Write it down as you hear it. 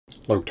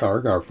Hello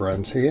Targar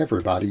friends. Hey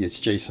everybody,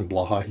 it's Jason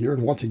Blaha here,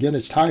 and once again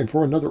it's time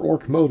for another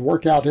Orc Mode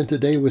workout, and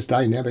today was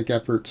Dynamic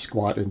Effort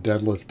Squat and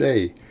Deadlift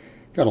Day.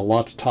 Got a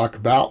lot to talk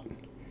about,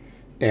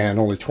 and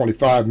only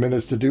 25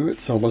 minutes to do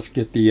it, so let's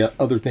get the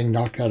other thing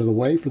knocked out of the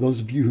way. For those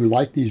of you who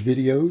like these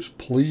videos,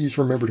 please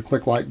remember to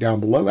click like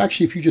down below.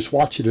 Actually, if you just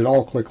watch it at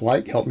all, click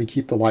like. Help me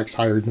keep the likes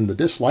higher than the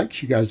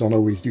dislikes. You guys don't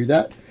always do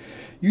that.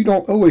 You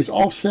don't always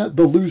offset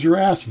the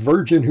loser-ass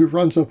virgin who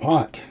runs a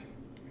pot.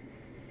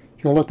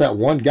 You don't let that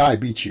one guy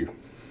beat you.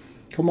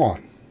 Come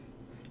on.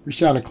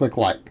 Reach down and click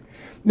like.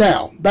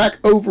 Now, back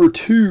over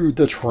to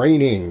the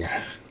training.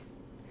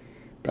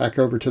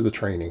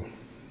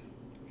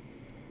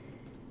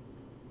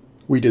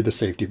 We did the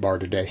safety bar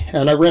today.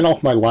 And I ran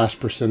off my last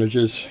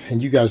percentages.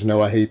 And you guys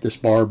know I hate this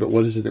bar, but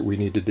what is it that we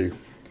need to do?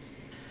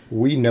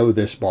 We know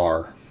this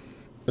bar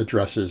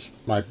addresses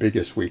my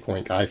biggest weak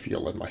link I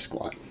feel in my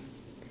squat.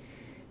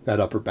 That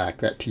upper back,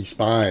 that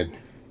T-spine.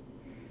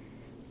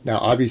 Now,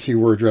 obviously,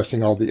 we're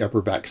addressing all the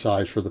upper back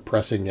sides for the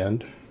pressing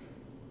end,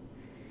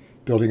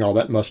 building all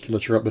that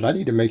musculature up, but I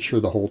need to make sure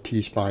the whole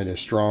T-spine is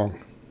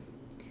strong.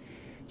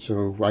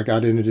 So I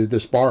got into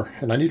this bar,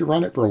 and I need to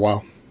run it for a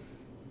while.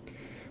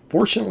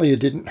 Fortunately,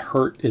 it didn't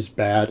hurt as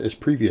bad as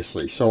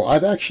previously, so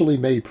I've actually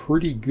made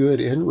pretty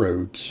good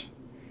inroads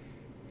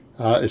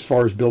as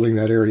far as building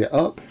that area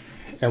up,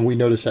 and we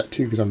notice that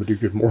too because I'm going to do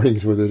good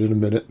mornings with it in a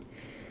minute.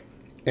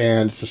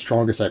 And it's the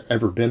strongest I've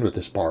ever been with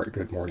this bar at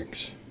good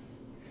mornings.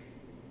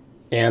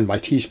 And my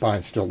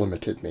T-spine still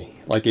limited me,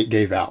 like it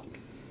gave out.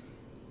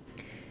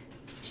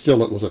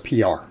 Still, it was a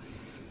PR.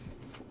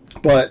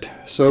 But,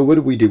 so what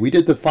did we do? We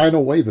did the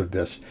final wave of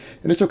this.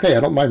 And it's okay, I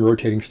don't mind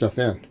rotating stuff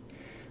in.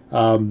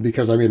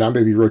 Because, I mean, I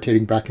may be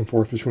rotating back and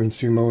forth between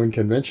sumo and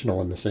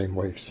conventional in the same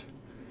waves.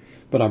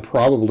 But I'm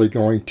probably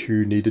going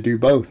to need to do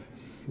both.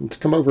 Let's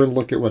come over and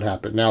look at what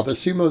happened. Now, the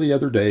sumo the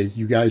other day,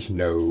 you guys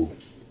know.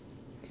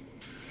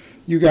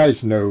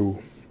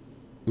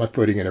 My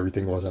footing and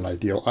everything wasn't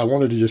ideal. I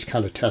wanted to just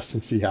kind of test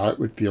and see how it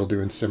would feel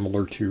doing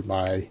similar to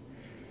my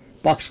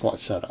box squat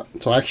setup.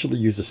 So I actually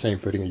used the same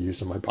footing I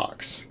used in my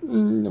box.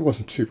 I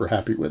wasn't super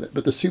happy with it,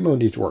 but the sumo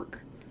needs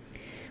work.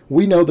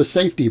 We know the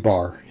safety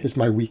bar is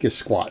my weakest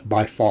squat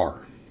by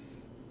far.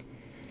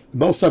 The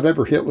most I've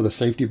ever hit with a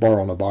safety bar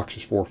on a box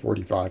is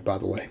 445, by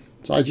the way.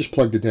 So I just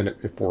plugged it in at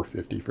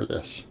 450 for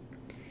this.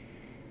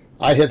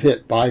 I have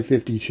hit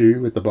 552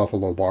 with the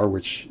Buffalo bar,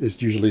 which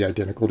is usually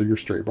identical to your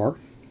straight bar.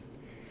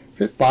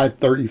 Hit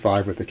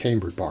 535 with the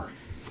cambered bar.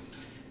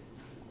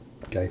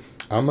 Okay,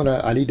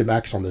 I need to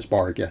max on this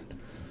bar again.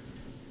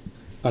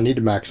 I need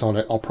to max on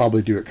it. I'll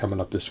probably do it coming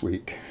up this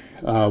week.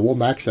 We'll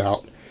max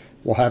out.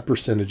 We'll have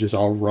percentages.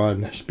 I'll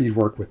run speed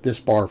work with this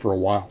bar for a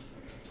while.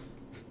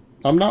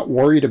 I'm not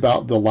worried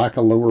about the lack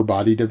of lower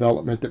body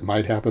development that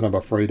might happen. I'm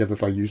afraid of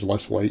if I use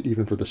less weight,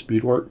 even for the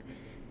speed work.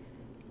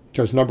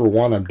 Because number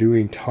one, I'm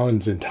doing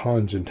tons and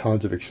tons and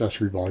tons of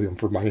accessory volume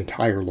for my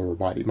entire lower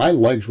body. My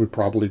legs would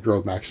probably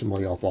grow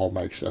maximally off all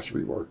my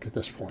accessory work at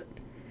this point.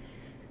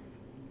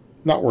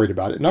 Not worried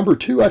about it. Number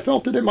two, I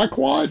felt it in my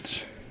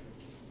quads.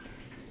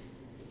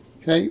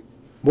 Okay,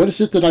 what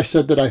is it that I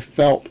said that I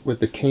felt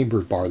with the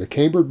cambered bar? The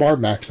cambered bar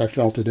max, I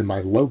felt it in my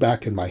low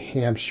back and my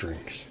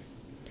hamstrings.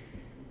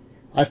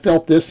 I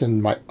felt this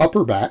in my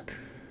upper back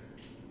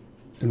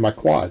and my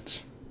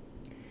quads.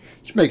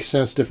 Which makes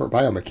sense, different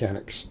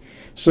biomechanics.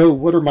 So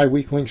what are my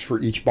weak links for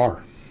each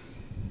bar?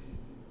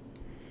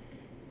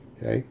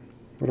 Okay,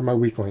 what are my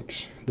weak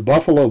links? The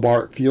Buffalo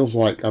bar, it feels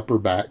like upper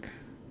back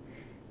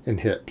and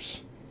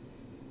hips.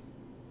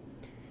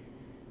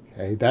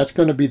 Okay, that's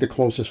going to be the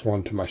closest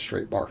one to my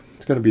straight bar.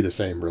 It's going to be the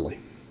same, really,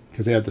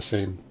 because they have the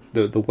same,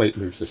 the weight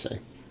moves the same.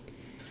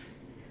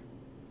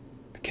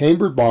 The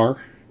cambered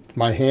bar,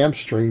 my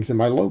hamstrings and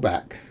my low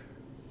back.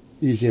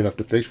 Easy enough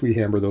to fix. We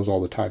hammer those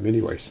all the time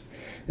anyways.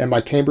 And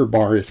my cambered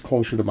bar is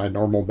closer to my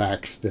normal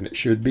max than it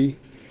should be.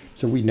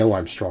 So we know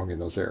I'm strong in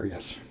those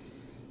areas.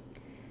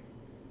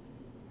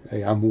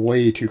 Okay, I'm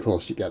way too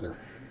close together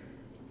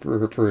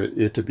for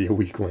it to be a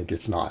weak link.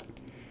 It's not.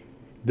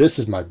 This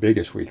is my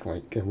biggest weak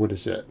link. And what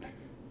is it?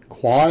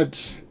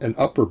 Quads and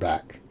upper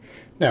back.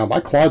 Now, my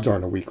quads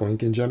aren't a weak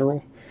link in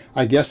general.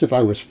 I guess if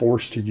I was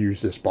forced to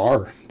use this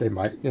bar, they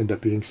might end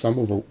up being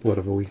somewhat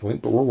of a weak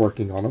link, but we're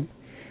working on them.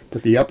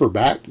 But the upper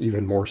back,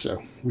 even more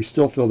so. We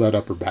still feel that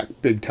upper back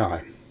big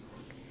time.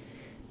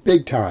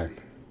 Big time.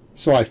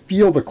 So I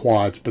feel the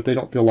quads, but they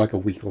don't feel like a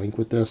weak link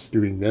with this,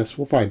 doing this.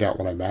 We'll find out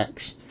when I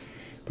max.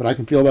 But I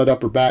can feel that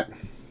upper back.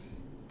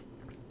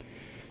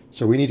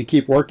 So we need to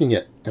keep working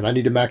it. And I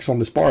need to max on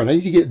this bar. And I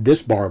need to get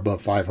this bar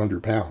above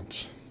 500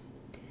 pounds.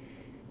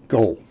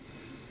 Goal.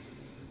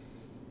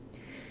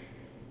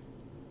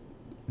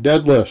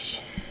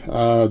 Deadlifts.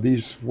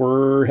 These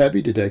were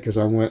heavy today because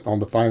I went on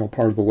the final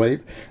part of the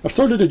wave. I've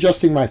started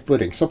adjusting my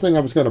footing. Something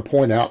I was going to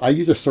point out. I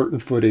use a certain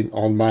footing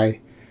on my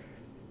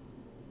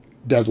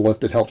deadlift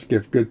that helps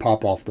give good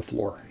pop off the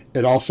floor.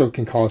 It also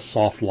can cause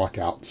soft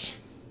lockouts.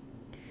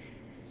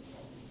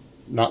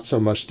 Not so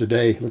much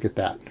today. Look at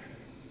that.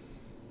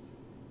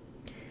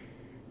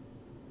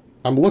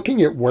 I'm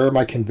looking at where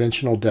my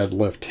conventional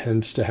deadlift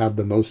tends to have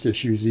the most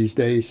issues these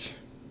days.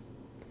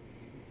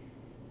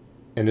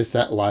 And it's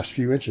that last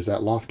few inches,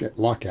 that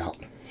lockout.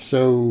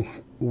 So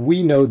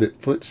we know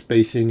that foot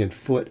spacing and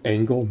foot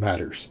angle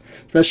matters,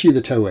 especially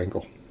the toe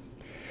angle.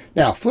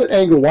 Now, foot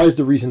angle, why is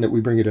the reason that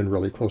we bring it in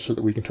really close so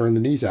that we can turn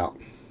the knees out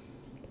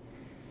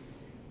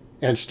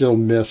and still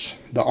miss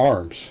the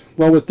arms?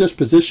 Well, with this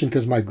position,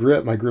 because my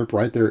grip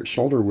right there at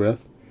shoulder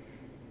width,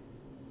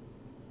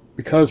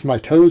 because my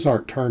toes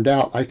aren't turned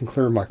out, I can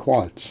clear my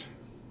quads.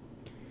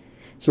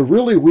 So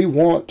really we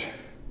want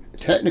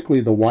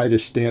technically the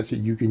widest stance that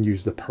you can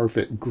use the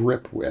perfect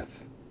grip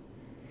with,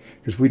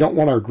 because we don't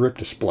want our grip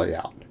to splay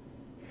out.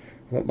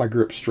 I want my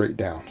grip straight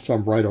down, so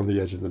I'm right on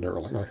the edge of the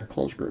knurling, like a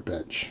closed grip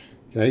bench.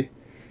 Okay,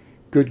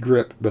 good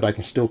grip, but I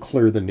can still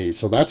clear the knee,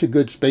 so that's a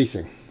good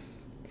spacing.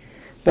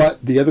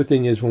 But the other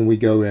thing is when we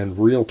go in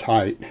real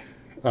tight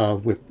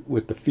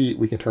with the feet,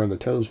 we can turn the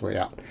toes way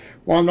out.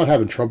 Well, I'm not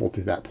having trouble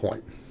through that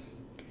point.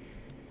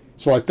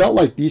 So I felt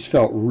like these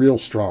felt real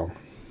strong.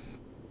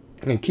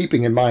 And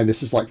keeping in mind,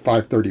 this is like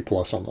 530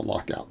 plus on the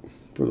lockout,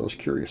 for those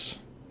curious.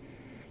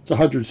 It's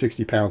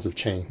 160 pounds of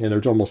chain, and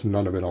there's almost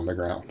none of it on the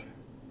ground.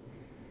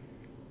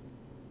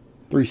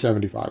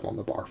 375 on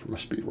the bar for my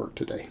speed work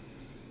today.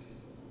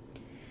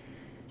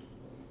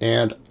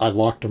 And I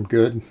locked them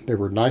good. They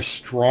were nice,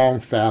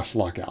 strong, fast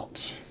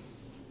lockouts.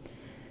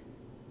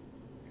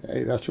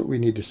 Okay, that's what we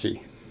need to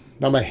see.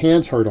 Now my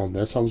hands hurt on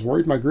this. I was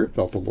worried my grip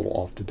felt a little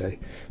off today,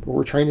 but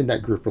we're training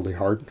that grip really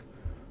hard.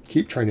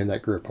 Keep training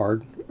that grip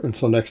hard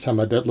until next time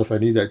I deadlift, I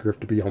need that grip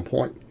to be on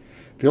point.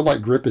 I feel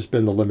like grip has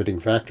been the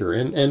limiting factor.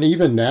 And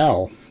even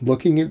now,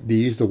 looking at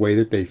these, the way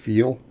that they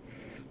feel,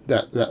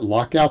 that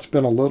lockout's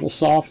been a little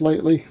soft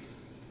lately.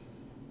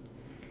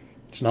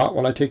 It's not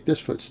when I take this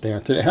foot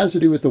stance. And it has to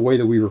do with the way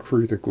that we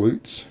recruit the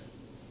glutes.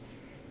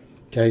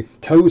 Okay,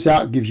 toes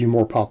out gives you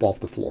more pop off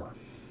the floor.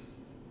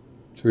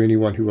 To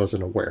anyone who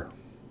wasn't aware.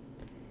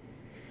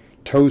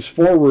 Toes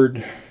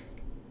forward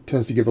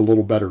tends to give a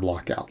little better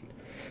lockout.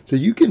 So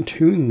you can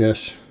tune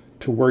this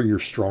to where you're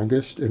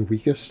strongest and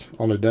weakest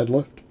on a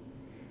deadlift,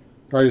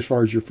 right, as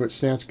far as your foot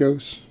stance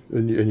goes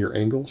and your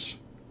angles.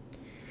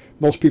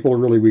 Most people are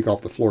really weak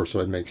off the floor, so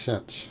it makes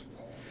sense.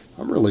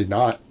 I'm really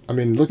not. I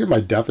mean, look at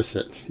my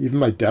deficit. Even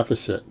my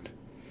deficit,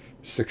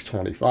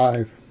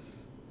 625.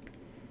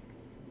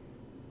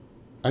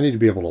 I need to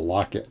be able to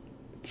lock it.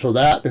 So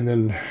that, and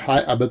then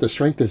I bet the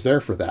strength is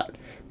there for that.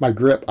 My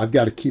grip, I've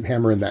got to keep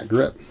hammering that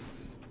grip.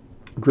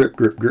 Grip,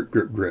 grip, grip,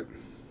 grip, grip.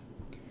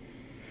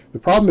 The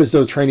problem is,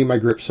 though, training my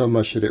grip so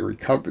much that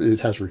it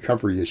has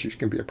recovery issues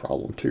can be a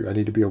problem, too. I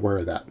need to be aware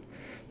of that.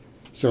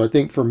 So I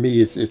think for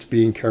me, it's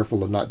being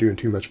careful of not doing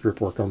too much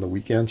grip work on the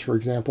weekends, for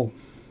example.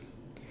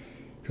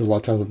 Because a lot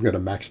of times I've got a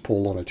max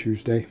pull on a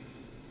Tuesday.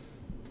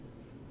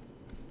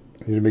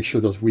 I need to make sure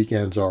those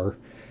weekends are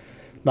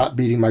not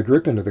beating my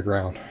grip into the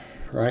ground,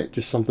 right?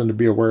 Just something to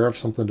be aware of,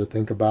 something to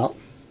think about.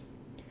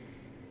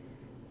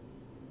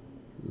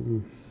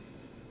 And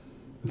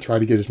try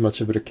to get as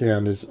much of it as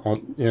I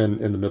can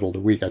in the middle of the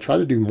week. I try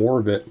to do more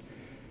of it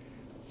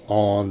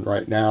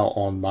right now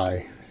on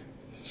my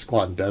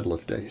squat and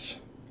deadlift days.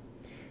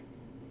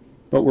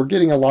 But we're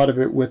getting a lot of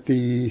it with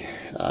the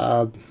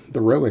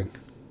rowing,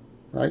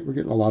 right? We're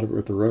getting a lot of it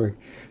with the rowing.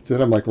 So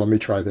then I'm like, let me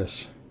try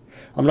this.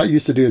 I'm not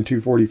used to doing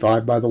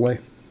 245, by the way.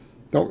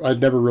 I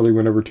never really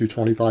went over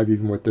 225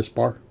 even with this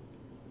bar,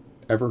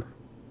 ever.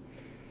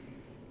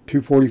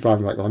 245,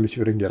 I'm like, let me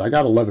see what I can get. I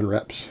got 11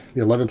 reps.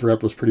 The 11th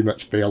rep was pretty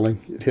much failing.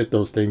 It hit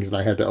those things, and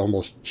I had to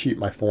almost cheat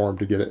my form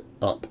to get it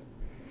up.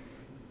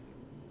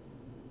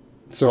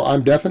 So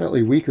I'm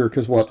definitely weaker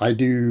because what? I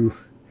do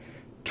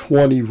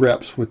 20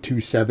 reps with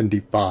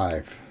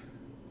 275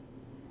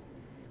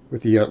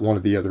 with one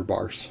of the other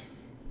bars.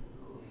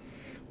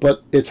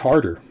 But it's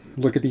harder.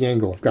 Look at the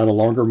angle. I've got a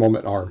longer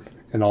moment arm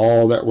and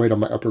all that weight on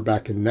my upper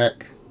back and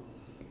neck.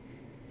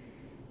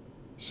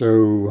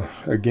 So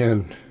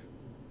again,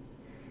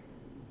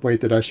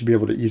 weight that I should be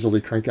able to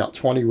easily crank out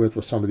 20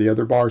 with some of the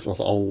other bars was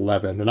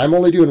 11. And I'm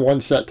only doing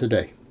one set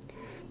today.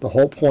 The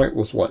whole point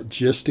was what?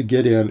 Just to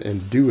get in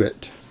and do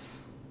it.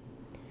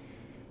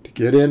 To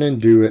get in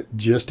and do it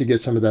just to get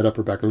some of that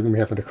upper back. Look at me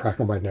having to crack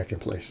on my neck in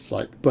place. It's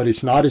like, but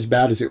it's not as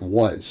bad as it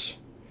was.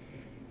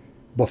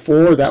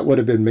 Before, that would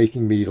have been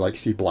making me like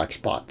see black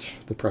spots,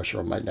 the pressure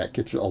on my neck.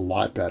 It's a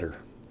lot better.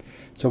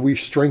 So we've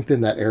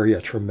strengthened that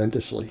area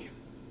tremendously.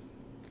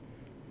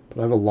 But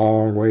I have a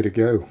long way to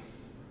go.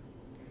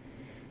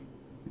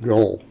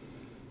 Goal.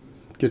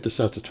 Get to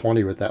sets of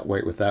 20 with that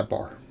weight, with that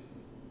bar.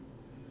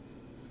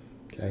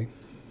 Okay.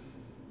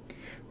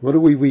 What are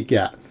we weak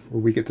at? We're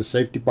weak at the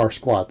safety bar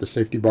squat, the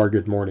safety bar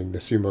good morning, the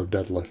sumo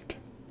deadlift.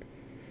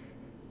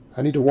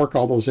 I need to work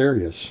all those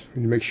areas. I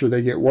need to make sure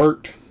they get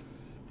worked.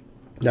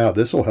 Now,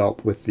 this will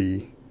help with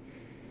the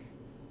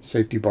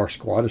safety bar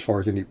squat as far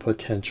as any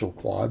potential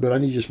quad, but I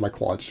need just my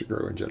quads to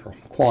grow in general.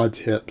 Quads,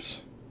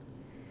 hips,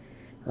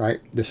 right?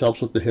 This helps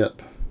with the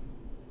hip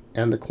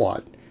and the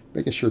quad,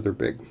 making sure they're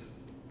big.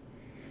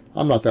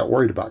 I'm not that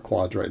worried about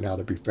quads right now,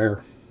 to be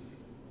fair.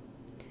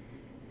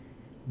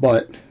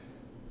 But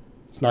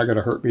It's not going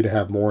to hurt me to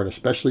have more, and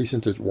especially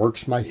since it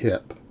works my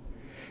hip,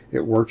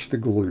 it works the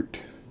glute.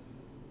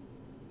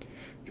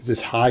 Because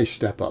this high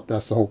step up,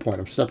 that's the whole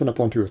point. I'm stepping up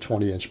onto a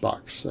 20-inch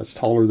box. That's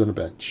taller than a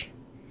bench.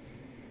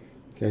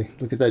 Okay,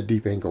 look at that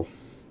deep angle,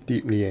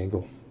 deep knee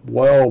angle,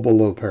 well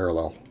below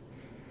parallel.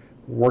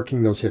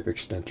 Working those hip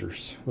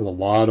extensors with a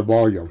lot of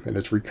volume, and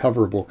it's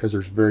recoverable because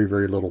there's very,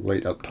 very little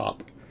weight up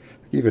top.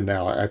 Even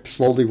now, I'm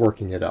slowly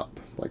working it up,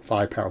 like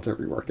 5 pounds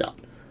every workout.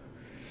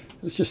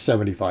 It's just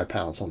 75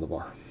 pounds on the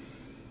bar.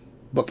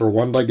 But for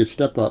one-legged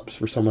step-ups,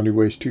 for someone who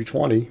weighs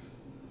 220,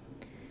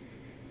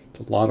 it's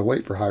a lot of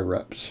weight for high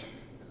reps.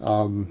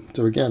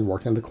 So again,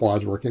 working the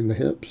quads, working the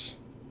hips.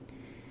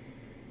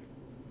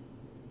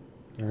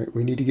 All right,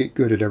 we need to get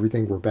good at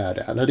everything we're bad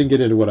at. And I didn't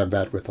get into what I'm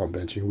bad with on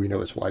benching. We know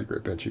it's wide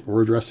grip benching.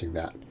 We're addressing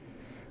that.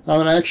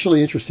 And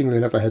actually, interestingly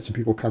enough, I had some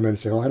people come in and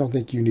say, oh, I don't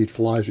think you need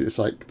flies. It's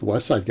like the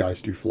West Side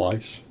guys do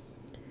flies.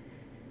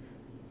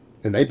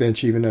 And they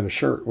bench even in a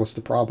shirt. What's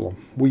the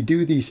problem? We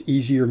do these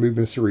easier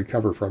movements to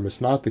recover from. It's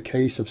not the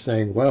case of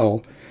saying,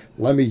 well,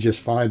 let me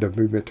just find a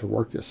movement to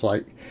work this.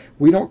 Like,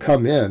 we don't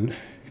come in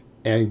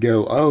and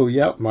go, oh,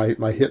 yep,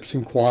 my hips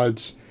and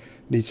quads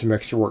need some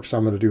extra work, so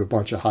I'm going to do a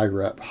bunch of high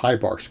rep, high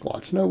bar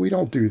squats. No, we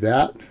don't do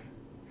that.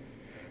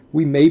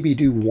 We maybe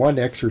do one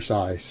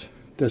exercise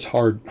that's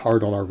hard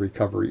on our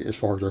recovery as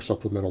far as our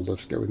supplemental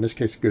lifts go. In this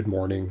case, good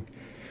morning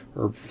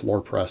or floor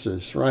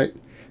presses, right?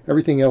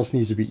 Everything else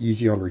needs to be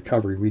easy on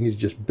recovery. We need to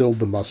just build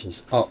the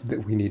muscles up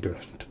that we need to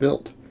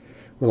build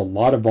with a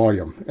lot of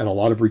volume and a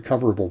lot of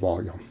recoverable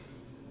volume.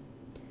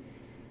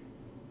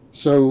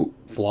 So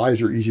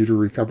flies are easier to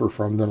recover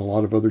from than a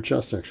lot of other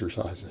chest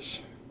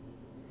exercises.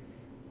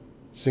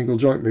 Single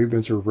joint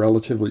movements are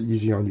relatively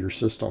easy on your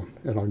system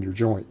and on your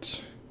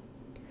joints.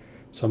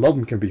 Some of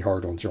them can be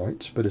hard on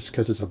joints, but it's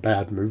because it's a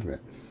bad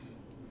movement.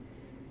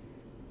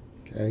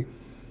 Okay.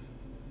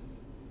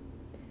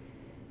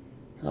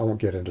 I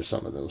won't get into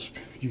some of those.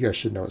 You guys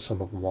should know what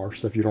some of them are,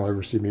 stuff you don't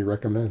ever see me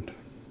recommend.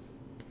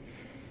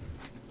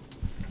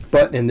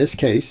 But in this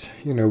case,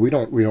 you know, we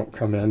don't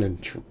come in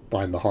and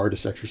find the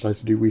hardest exercise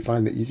to do. We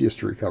find the easiest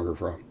to recover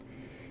from.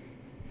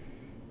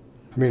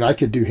 I mean, I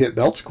could do hip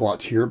belt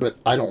squats here, but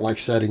I don't like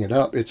setting it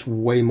up. It's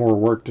way more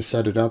work to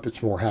set it up.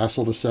 It's more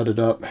hassle to set it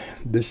up.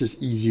 This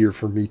is easier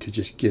for me to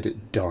just get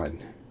it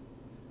done.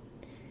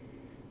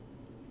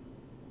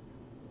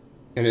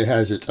 And it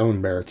has its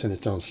own merits and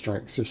its own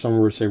strengths. If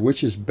someone were to say,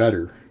 which is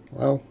better?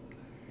 Well,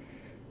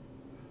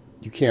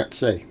 you can't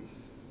say.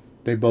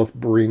 They both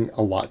bring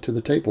a lot to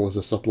the table as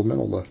a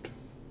supplemental lift.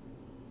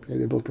 Okay,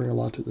 they both bring a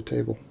lot to the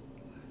table.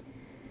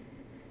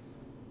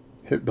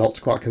 Hip belt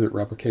squat because it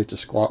replicates a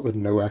squat with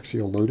no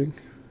axial loading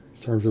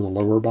in terms of the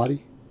lower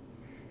body.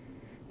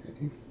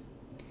 Okay.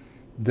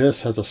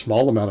 This has a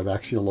small amount of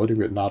axial loading,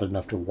 but not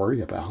enough to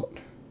worry about.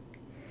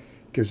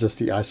 Gives us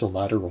the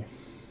isolateral.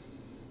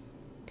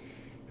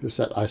 Just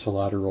that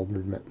isolateral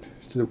movement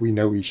so that we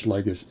know each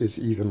leg is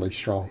evenly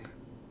strong.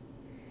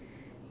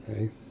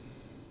 Okay.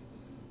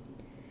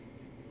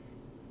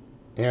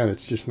 And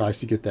it's just nice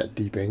to get that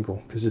deep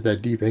angle, because at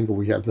that deep angle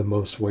we have the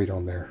most weight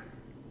on there.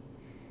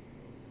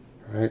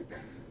 Right?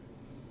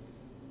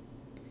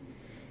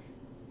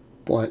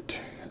 But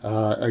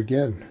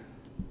again,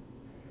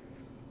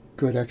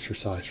 good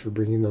exercise for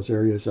bringing those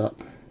areas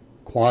up.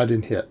 Quad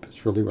and hip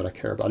is really what I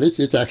care about.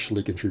 It's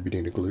actually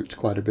contributing to glutes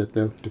quite a bit,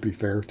 though, to be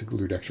fair, to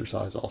glute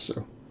exercise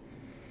also.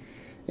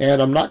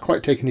 And I'm not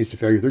quite taking these to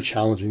failure. They're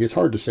challenging. It's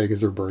hard to say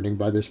because they're burning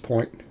by this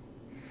point.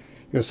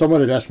 You know,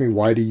 someone had asked me,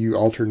 why do you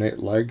alternate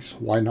legs?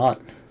 Why not?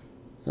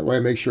 That way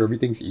I make sure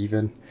everything's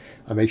even.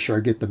 I make sure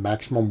I get the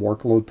maximum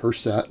workload per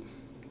set,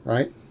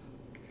 right?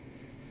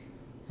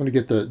 I'm going to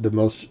get the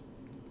most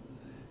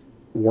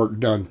work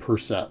done per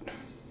set.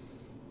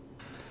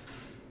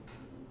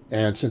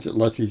 And since it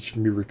lets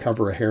me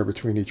recover a hair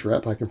between each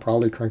rep, I can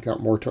probably crank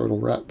out more total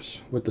reps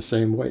with the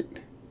same weight.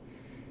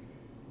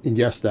 And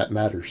yes, that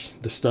matters.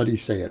 The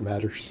studies say it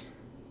matters.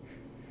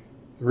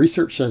 The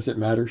research says it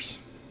matters.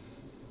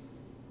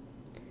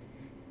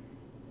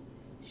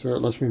 So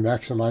it lets me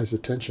maximize the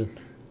tension.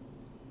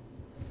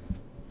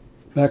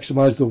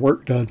 Maximize the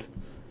work done.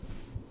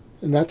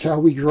 And that's how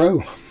we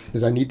grow,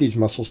 because I need these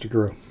muscles to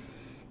grow.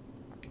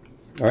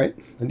 All right?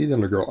 I need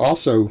them to grow.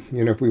 Also,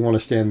 you know, if we want to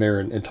stand there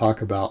and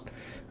talk about,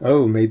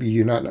 oh, maybe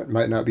you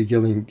might not be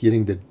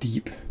getting the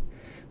deep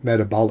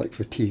metabolic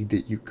fatigue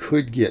that you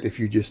could get if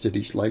you just did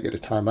each leg at a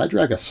time. I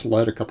drag a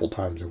sled a couple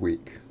times a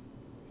week.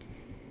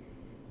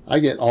 I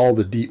get all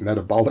the deep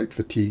metabolic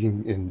fatigue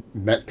in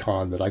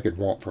Metcon that I could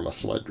want from a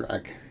sled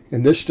drag.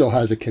 And this still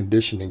has a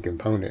conditioning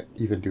component,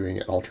 even doing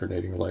it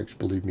alternating legs.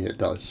 Believe me, it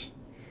does.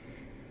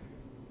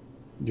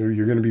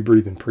 You're going to be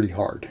breathing pretty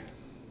hard.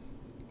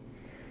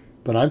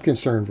 But I'm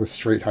concerned with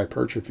straight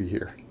hypertrophy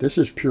here. This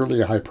is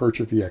purely a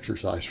hypertrophy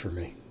exercise for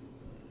me.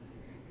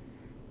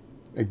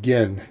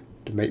 Again,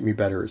 to make me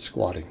better at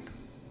squatting.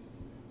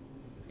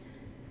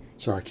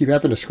 Sorry, I keep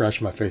having to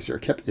scratch my face here. I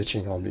kept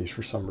itching on these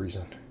for some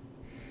reason.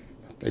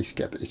 My face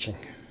kept itching.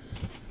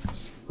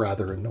 It's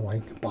rather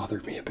annoying. It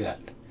bothered me a bit.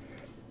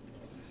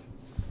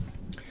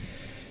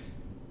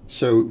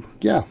 So,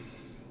 yeah,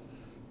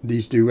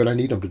 these do what I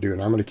need them to do,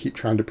 and I'm going to keep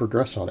trying to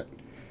progress on it.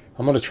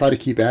 I'm going to try to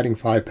keep adding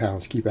 5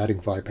 pounds, keep adding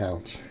 5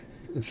 pounds,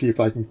 and see if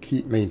I can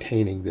keep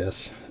maintaining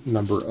this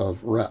number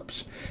of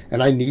reps.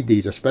 And I need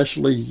these,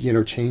 especially, you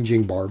know,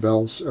 changing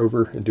barbells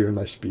over and doing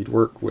my speed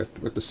work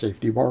with the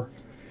safety bar.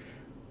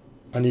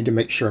 I need to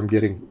make sure I'm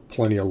getting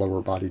plenty of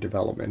lower body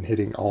development and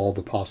hitting all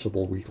the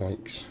possible weak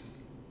links.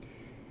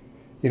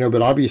 You know,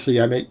 but obviously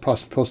I make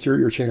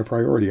posterior chain a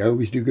priority. I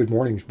always do good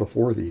mornings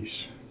before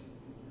these.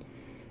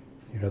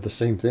 You know, the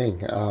same thing.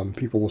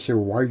 People will say,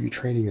 well, why are you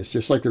training this?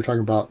 Just like they're talking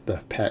about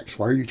the pecs.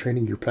 Why are you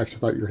training your pecs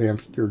without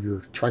your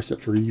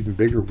triceps or even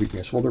bigger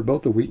weakness? Well, they're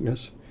both a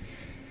weakness,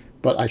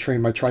 but I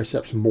train my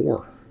triceps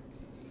more.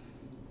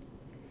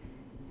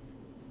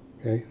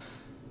 Okay?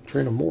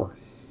 Train them more.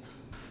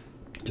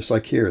 Just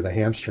like here, the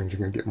hamstrings are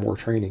going to get more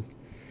training.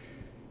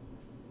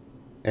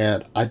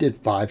 And I did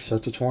 5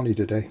 sets of 20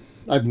 today.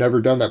 I've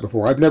never done that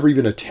before. I've never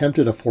even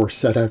attempted a 4th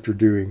set after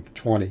doing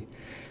 20.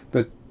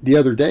 But the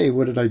other day,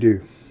 what did I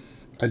do?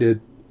 I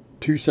did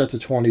 2 sets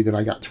of 20, then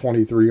I got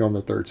 23 on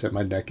the 3rd set.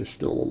 My neck is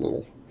still a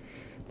little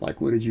like,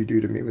 what did you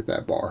do to me with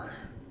that bar?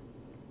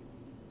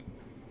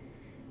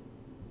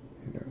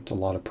 You know, it's a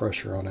lot of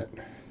pressure on it.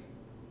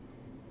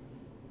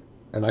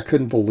 And I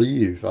couldn't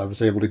believe I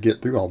was able to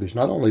get through all these.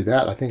 Not only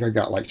that, I think I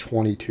got like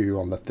 22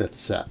 on the 5th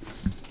set.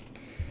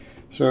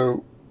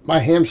 So my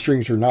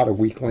hamstrings are not a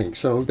weak link.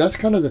 So that's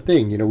kind of the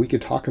thing. You know, we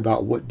could talk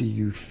about what do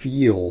you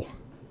feel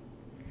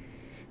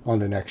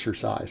on an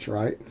exercise,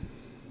 right?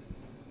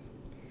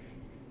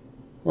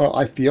 Well,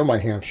 I feel my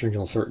hamstrings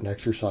on certain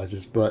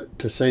exercises, but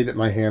to say that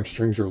my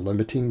hamstrings are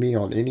limiting me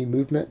on any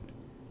movement,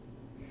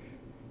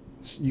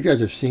 you guys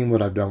have seen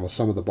what I've done with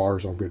some of the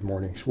bars on Good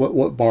Mornings.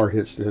 What bar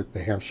hits the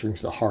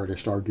hamstrings the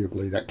hardest,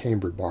 arguably? That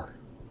cambered bar.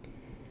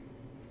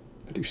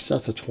 I do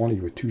sets of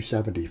 20 with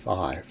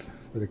 275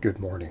 with a Good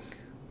Morning.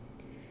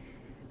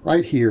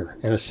 Right here,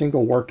 in a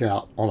single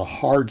workout on a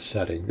hard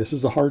setting, this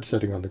is the hard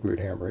setting on the Glute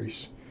Ham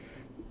Raise.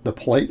 The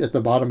plate at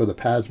the bottom of the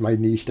pads, my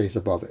knee stays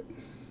above it.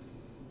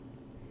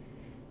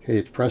 Okay,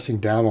 it's pressing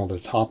down on the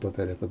top of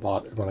it at the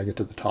bottom when I get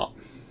to the top.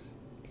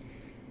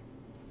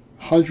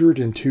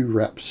 102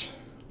 reps.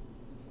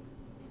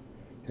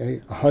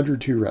 Okay,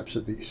 102 reps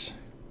of these.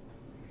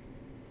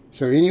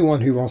 So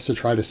anyone who wants to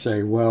try to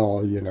say,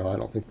 well, you know, I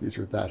don't think these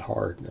are that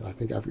hard, and I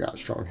think I've got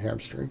strong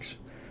hamstrings.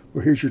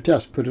 Well, here's your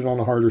test. Put it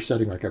on a harder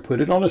setting. Like I put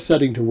it on a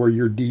setting to where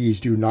your Ds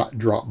do not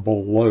drop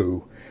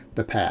below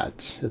the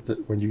pads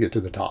when you get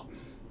to the top.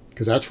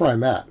 Because that's where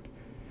I'm at.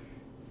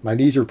 My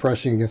knees are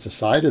pressing against the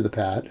side of the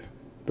pad,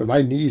 but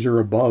my knees are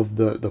above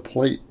the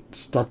plate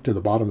stuck to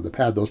the bottom of the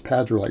pad. Those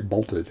pads are like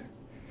bolted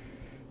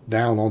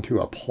down onto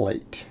a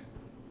plate.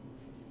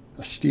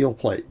 A steel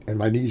plate, and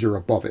my knees are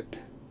above it.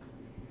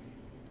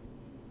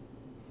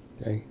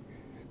 Okay.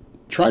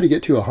 Try to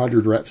get to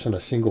 100 reps in a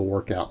single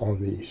workout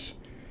on these.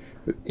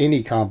 With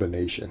any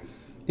combination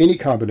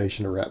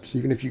of reps,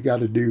 even if you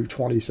got to do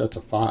 20 sets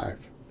of 5.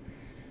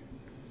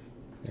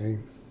 Okay.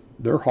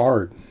 They're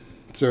hard.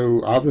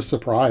 So I was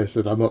surprised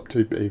that I'm up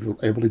to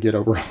able to get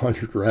over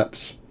 100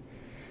 reps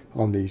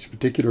on these,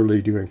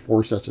 particularly doing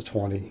 4 sets of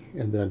 20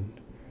 and then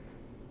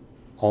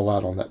all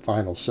out on that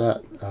final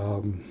set.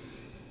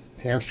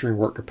 Hamstring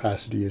work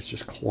capacity is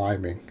just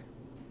climbing,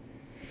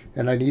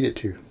 and I need it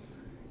to.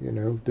 You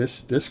know,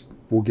 this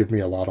will give me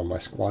a lot on my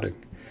squatting.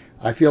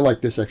 I feel like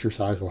this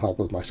exercise will help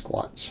with my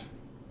squats.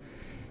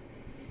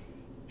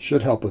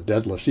 Should help with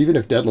deadlifts. Even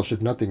if deadlifts,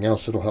 if nothing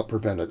else, it'll help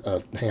prevent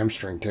a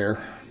hamstring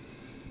tear.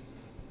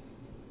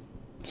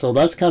 So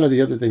that's kind of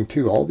the other thing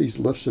too. All these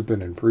lifts have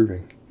been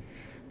improving.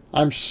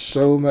 I'm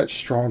so much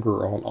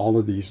stronger on all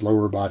of these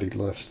lower body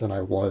lifts than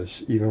I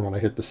was even when I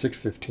hit the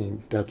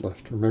 615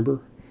 deadlift.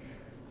 Remember?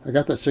 I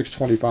got that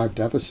 625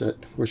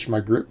 deficit, which my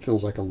grip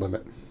feels like a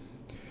limit.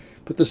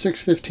 But the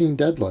 615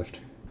 deadlift,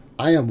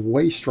 I am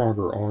way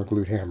stronger on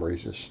glute ham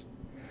raises.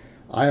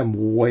 I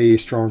am way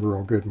stronger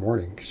on Good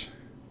Mornings.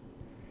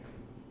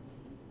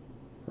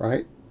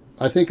 Right?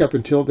 I think up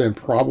until then,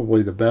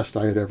 probably the best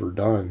I had ever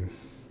done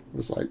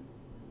was like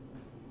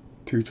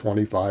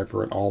 225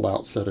 for an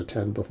all-out set of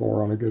 10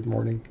 before on a Good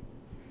Morning.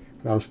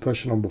 And I was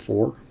pushing them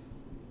before.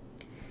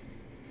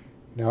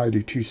 Now I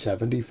do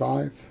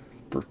 275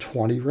 for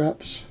 20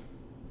 reps.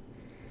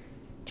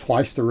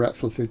 Twice the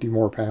reps with 50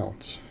 more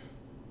pounds.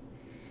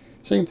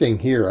 Same thing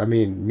here. I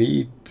mean,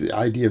 the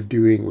idea of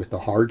doing with the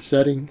hard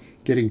setting,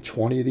 getting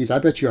 20 of these, I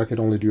bet you I could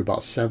only do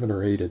about 7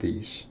 or 8 of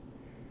these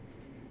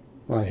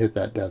when I hit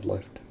that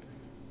deadlift.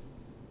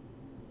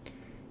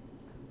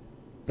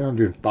 Now I'm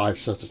doing 5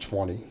 sets of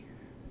 20.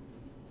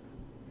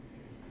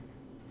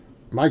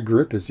 My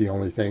grip is the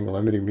only thing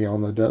limiting me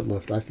on the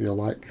deadlift, I feel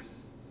like.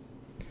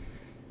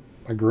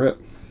 My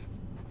grip.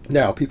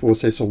 Now, people will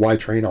say, so why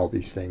train all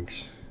these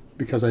things?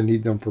 Because I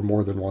need them for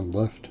more than one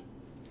lift.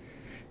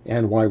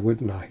 And why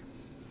wouldn't I?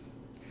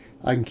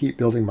 I can keep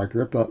building my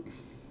grip up.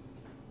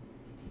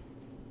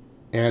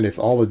 And if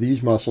all of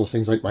these muscles,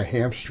 things like my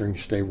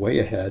hamstrings, stay way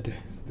ahead,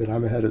 then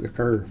I'm ahead of the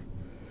curve.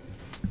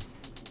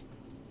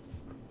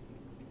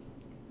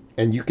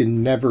 And you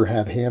can never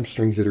have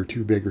hamstrings that are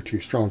too big or too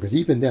strong. Because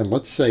even then,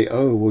 let's say,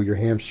 oh, well, your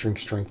hamstring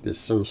strength is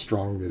so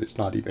strong that it's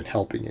not even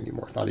helping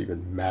anymore. It's not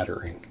even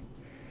mattering.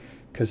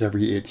 Because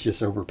it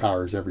just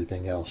overpowers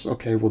everything else.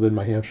 Okay, well, then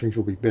my hamstrings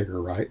will be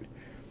bigger, right?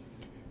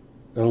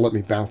 That'll let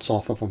me bounce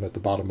off of them at the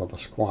bottom of a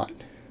squat.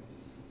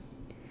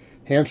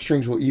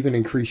 Hamstrings will even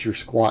increase your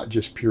squat,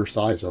 just pure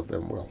size of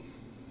them will.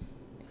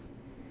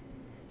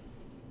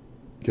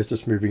 Gets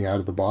us moving out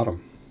of the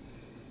bottom.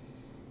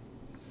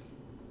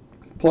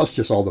 Plus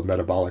just all the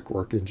metabolic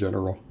work in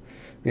general.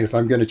 I mean, if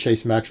I'm going to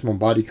chase maximum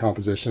body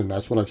composition,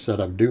 that's what I've said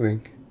I'm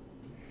doing,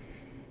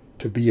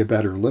 to be a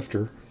better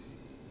lifter,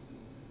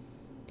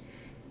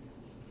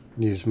 I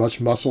need as much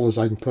muscle as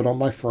I can put on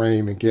my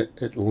frame and get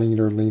it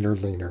leaner, leaner,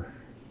 leaner.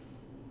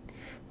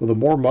 Well, the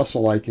more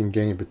muscle I can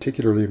gain,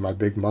 particularly in my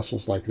big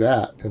muscles like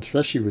that, and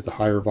especially with the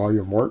higher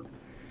volume work,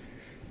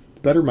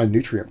 the better my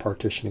nutrient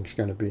partitioning is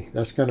going to be.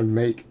 That's going to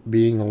make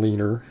being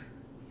leaner,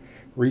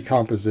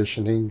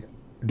 recompositioning,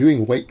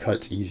 doing weight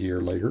cuts easier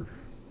later.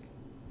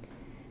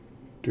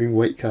 Doing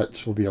weight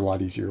cuts will be a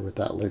lot easier with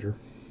that later.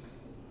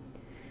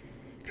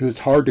 Because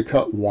it's hard to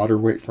cut water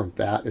weight from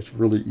fat. It's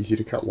really easy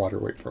to cut water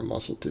weight from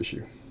muscle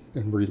tissue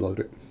and reload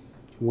it.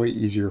 It's way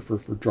easier for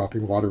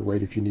dropping water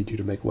weight if you need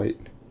to make weight.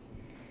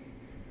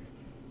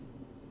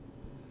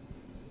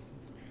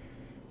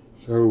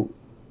 So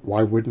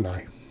why wouldn't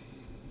I?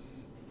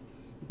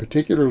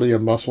 Particularly a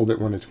muscle that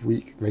when it's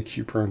weak makes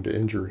you prone to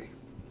injury.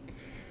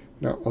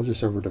 No, I'll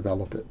just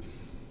overdevelop it.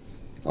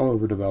 I'll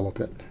overdevelop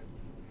it.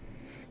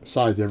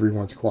 Besides,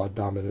 everyone's quad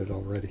dominant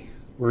already.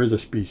 We're as a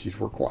species,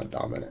 we're quad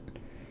dominant.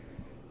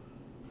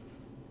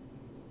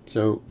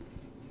 So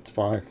it's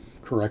fine.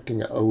 Correcting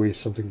it always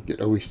something that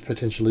could always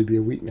potentially be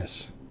a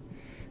weakness.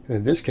 And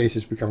in this case,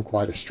 it's become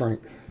quite a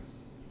strength.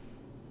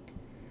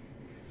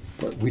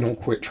 But we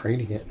don't quit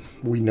training it.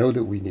 We know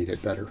that we need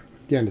it better.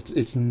 Again,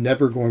 it's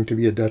never going to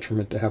be a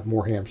detriment to have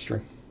more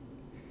hamstring.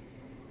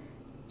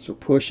 So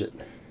push it.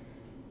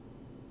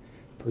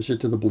 Push it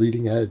to the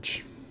bleeding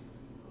edge.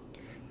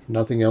 If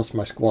nothing else,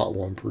 my squat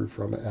will improve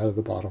from it out of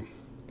the bottom.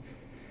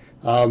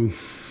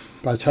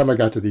 By the time I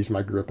got to these,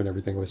 my grip and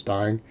everything was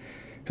dying.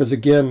 Because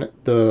again,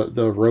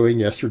 the rowing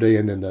yesterday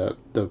and then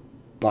the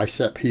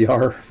bicep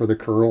PR for the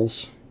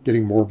curls,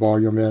 getting more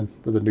volume in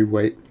for the new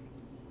weight.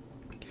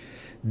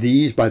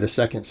 These, by the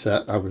second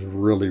set, I was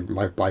really,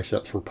 my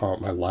biceps were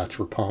pumped, my lats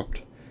were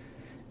pumped,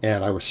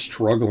 and I was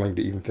struggling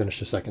to even finish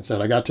the second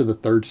set. I got to the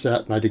third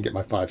set, and I didn't get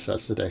my 5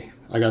 sets today.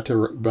 I got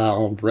to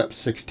about rep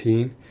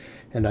 16,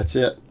 and that's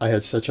it. I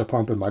had such a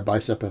pump in my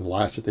bicep and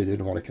lats that they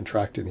didn't want to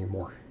contract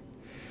anymore.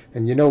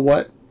 And you know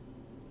what?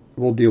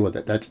 We'll deal with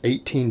it. That's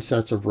 18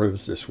 sets of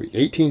rows this week.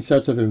 18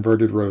 sets of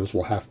inverted rows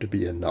will have to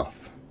be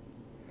enough.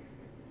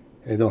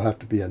 Okay, they'll have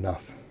to be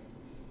enough.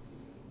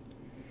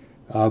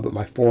 But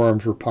my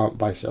forearms were pumped,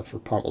 biceps were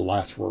pumped,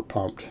 lats were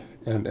pumped,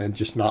 and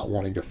just not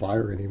wanting to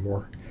fire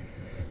anymore.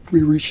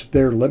 We reached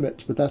their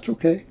limits, but that's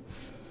okay.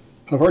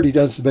 I've already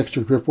done some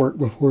extra grip work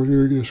before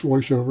doing this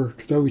voiceover,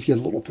 because I always get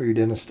a little food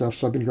in and stuff,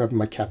 so I've been grabbing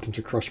my Captains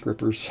of Crush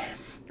grippers,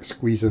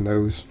 squeezing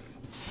those.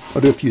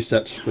 I'll do a few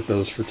sets with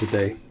those for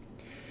today,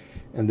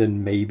 and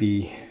then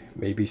maybe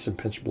some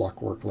pinch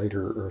block work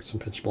later, or some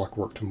pinch block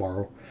work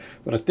tomorrow.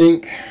 But I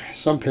think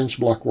some pinch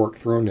block work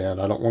thrown in.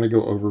 I don't want to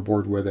go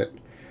overboard with it.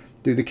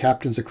 Do the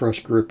Captains of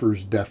Crush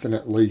grippers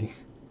definitely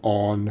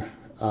on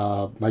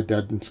my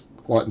dead and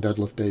squat and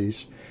deadlift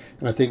days.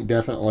 And I think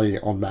definitely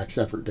on max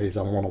effort days,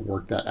 I want to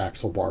work that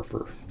axle bar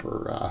for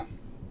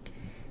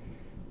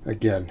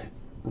again,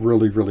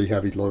 really, really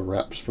heavy low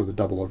reps for the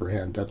double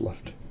overhand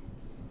deadlift.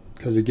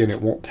 Because again,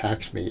 it won't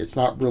tax me. It's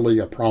not really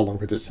a problem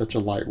because it's such a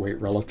lightweight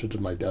relative to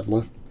my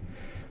deadlift.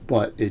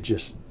 But it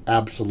just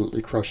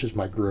absolutely crushes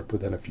my grip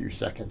within a few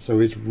seconds.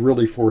 So it's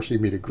really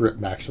forcing me to grip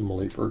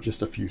maximally for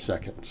just a few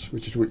seconds,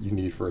 which is what you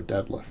need for a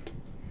deadlift.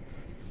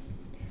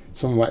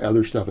 Some of my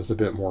other stuff is a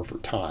bit more for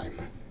time,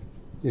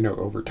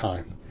 over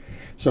time.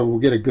 So we'll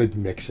get a good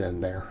mix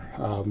in there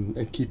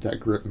and keep that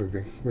grip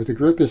moving. Where the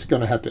grip is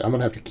going to have to, I'm going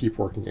to have to keep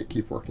working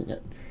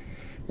it.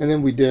 And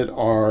then we did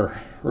our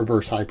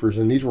reverse hypers,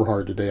 and these were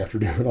hard today after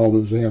doing all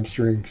those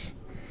hamstrings.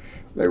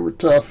 They were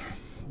tough.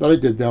 But I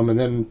did them, and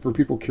then for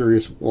people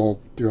curious, well,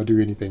 do I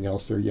do anything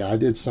else there? Yeah, I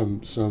did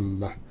some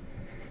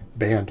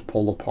band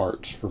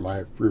pull-aparts for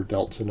my rear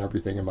delts and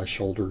everything, and my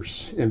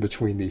shoulders in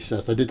between these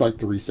sets. I did like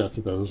 3 sets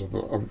of those, of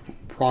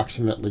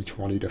approximately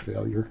 20 to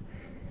failure.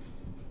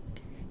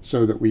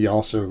 So that we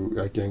also,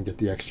 again, get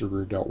the extra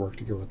rear delt work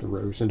to go with the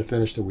rows, and to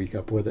finish the week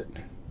up with it.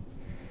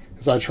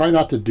 Because I try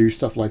not to do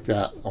stuff like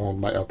that on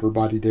my upper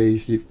body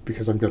days,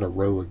 because I'm going to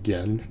row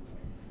again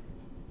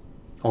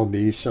on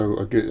these,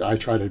 so I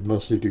try to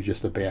mostly do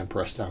just the band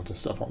press downs and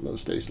stuff on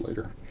those days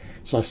later.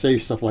 So I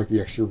save stuff like the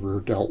extra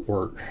rear delt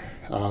work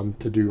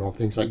to do on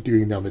things like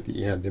doing them at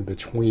the end in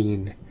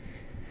between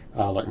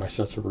like my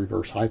sets of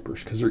reverse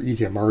hypers, because they're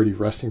easy. I'm already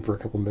resting for a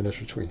couple minutes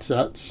between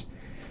sets,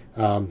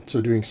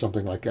 so doing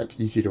something like that's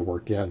easy to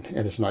work in,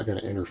 and it's not going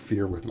to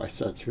interfere with my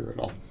sets here at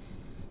all.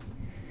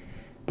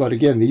 But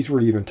again, these were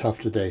even tough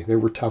today. They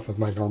were tough of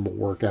my normal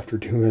work after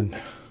doing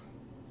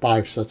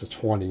 5 sets of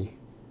 20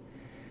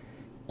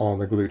 on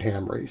the glute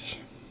ham raise.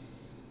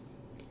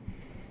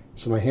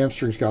 So my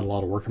hamstrings got a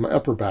lot of work, and my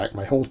upper back,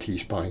 my whole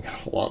T-spine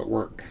got a lot of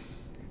work.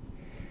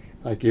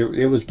 Like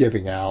it was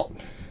giving out.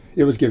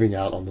 It was giving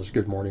out on those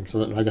good mornings. So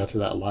when I got to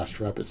that last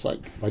rep, it's like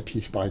my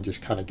T-spine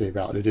just kind of gave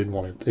out. It didn't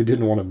want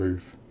to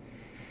move.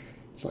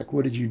 It's like,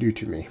 what did you do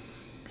to me?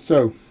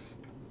 So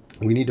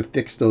we need to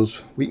fix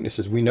those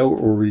weaknesses. We know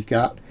what we're weak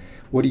at.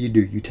 What do?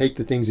 You take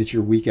the things that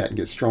you're weak at and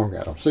get strong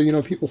at them. So, you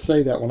know, people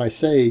say that when I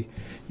say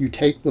you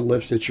take the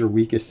lifts that you're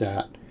weakest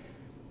at,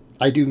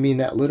 I do mean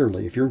that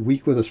literally. If you're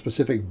weak with a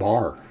specific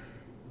bar,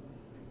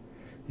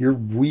 you're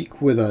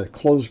weak with a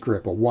closed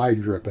grip, a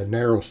wide grip, a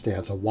narrow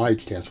stance, a wide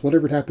stance,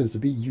 whatever it happens to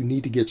be, you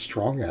need to get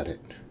strong at it.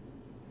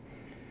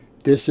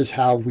 This is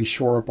how we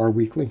shore up our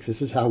weak links.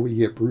 This is how we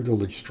get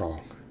brutally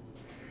strong.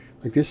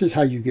 Like, this is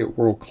how you get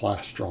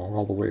world-class strong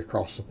all the way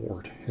across the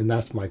board. And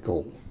that's my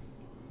goal.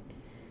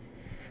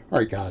 All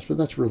right, guys, but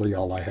that's really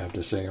all I have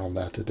to say on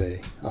that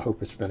today. I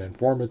hope it's been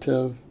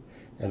informative,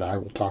 and I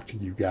will talk to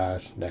you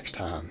guys next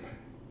time.